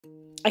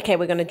Okay,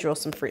 we're going to draw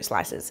some fruit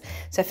slices.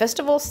 So first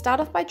of all, start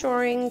off by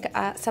drawing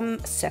some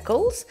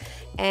circles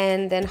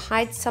and then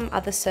hide some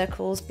other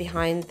circles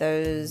behind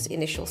those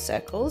initial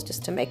circles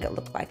just to make it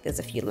look like there's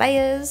a few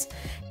layers.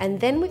 And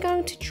then we're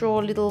going to draw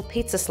little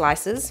pizza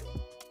slices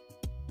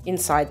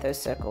inside those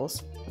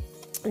circles.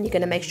 And you're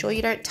going to make sure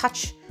you don't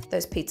touch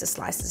those pizza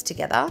slices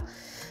together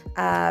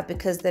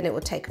because then it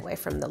will take away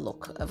from the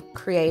look of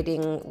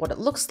creating what it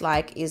looks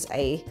like is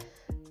a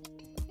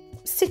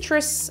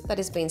citrus that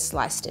has been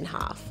sliced in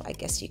half. I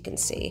guess you can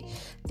see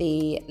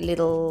the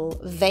little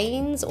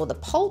veins or the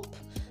pulp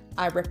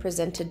are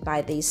represented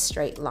by these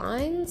straight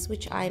lines,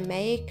 which I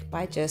make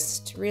by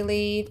just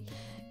really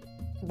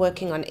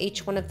working on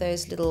each one of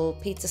those little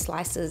pizza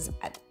slices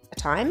at a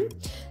time.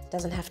 It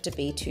doesn't have to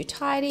be too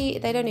tidy.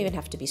 They don't even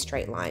have to be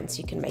straight lines.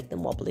 You can make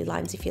them wobbly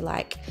lines if you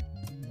like.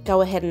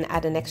 Go ahead and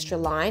add an extra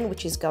line,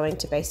 which is going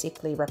to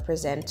basically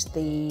represent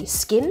the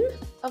skin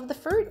of the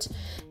fruit.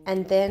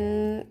 And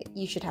then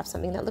you should have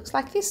something that looks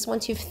like this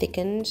once you've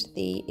thickened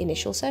the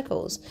initial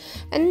circles.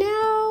 And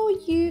now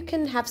you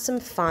can have some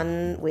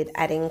fun with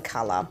adding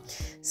color.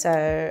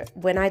 So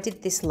when I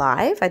did this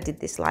live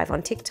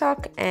on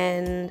TikTok,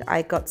 and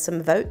I got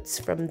some votes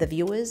from the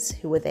viewers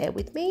who were there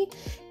with me,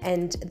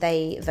 and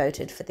they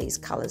voted for these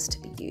colors to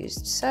be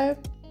used. So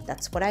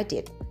that's what I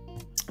did.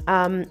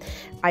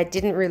 I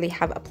didn't really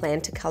have a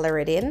plan to color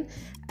it in.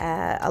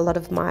 A lot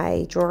of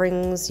my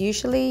drawings,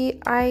 usually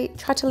I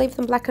try to leave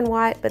them black and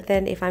white, but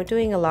then if I'm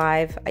doing a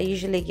live, I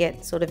usually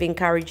get sort of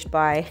encouraged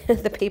by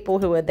the people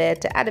who are there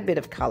to add a bit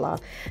of color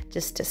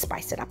just to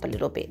spice it up a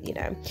little bit, you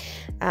know.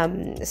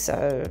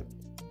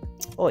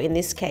 Or in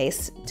this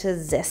case,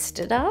 to zest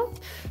it up.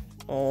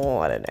 Oh,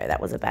 I don't know, that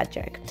was a bad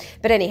joke.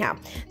 But anyhow,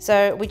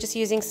 so we're just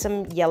using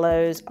some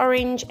yellows,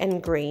 orange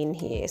and green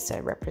here. So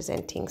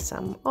representing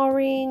some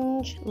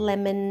orange,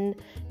 lemon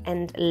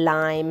and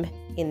lime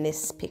in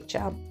this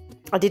picture.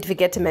 I did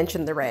forget to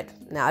mention the red.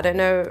 Now, I don't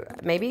know,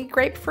 maybe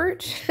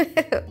grapefruit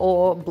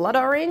or blood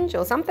orange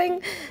or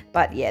something.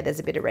 But yeah, there's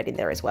a bit of red in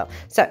there as well.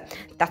 So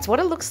that's what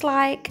it looks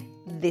like.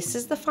 This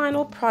is the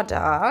final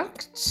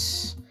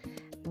product.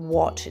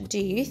 What do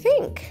you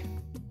think?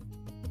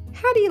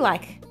 How do you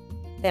like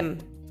them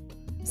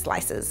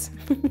slices?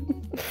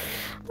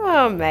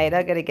 Oh mate,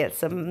 I gotta get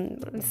some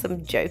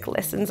joke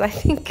lessons, I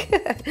think.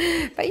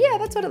 But yeah,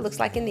 that's what it looks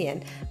like in the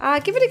end.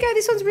 Give it a go.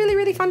 This one's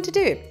really fun to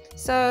do.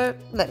 So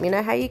let me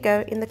know how you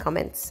go in the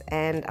comments,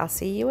 and I'll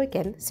see you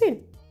again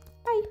soon.